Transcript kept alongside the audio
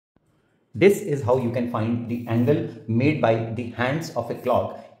This is how you can find the angle made by the hands of a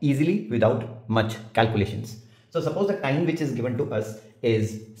clock easily without much calculations. So suppose the time which is given to us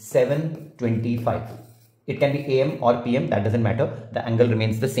is 7:25. It can be AM or PM, that doesn't matter. The angle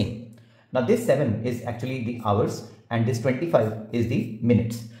remains the same. Now this 7 is actually the hours and this 25 is the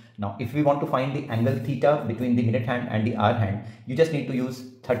minutes. Now if we want to find the angle theta between the minute hand and the hour hand, you just need to use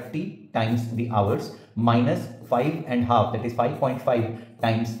 30 times the hours minus 5.5, that is 5.5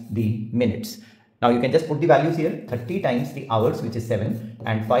 times the minutes. Now you can just put the values here, 30 times the hours, which is 7,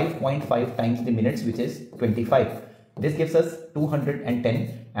 and 5.5 times the minutes, which is 25. This gives us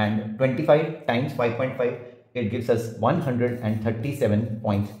 210, and 25 times 5.5, it gives us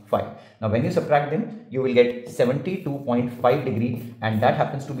 137.5. Now when you subtract them, you will get 72.5 degree, and that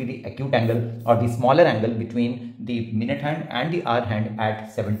happens to be the acute angle or the smaller angle between the minute hand and the hour hand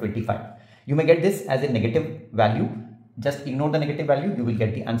at 7:25. You may get this as a negative value. Just ignore the negative value, you will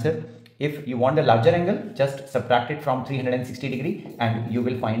get the answer. If you want the larger angle, just subtract it from 360 degree and you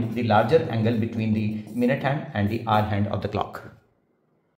will find the larger angle between the minute hand and the hour hand of the clock.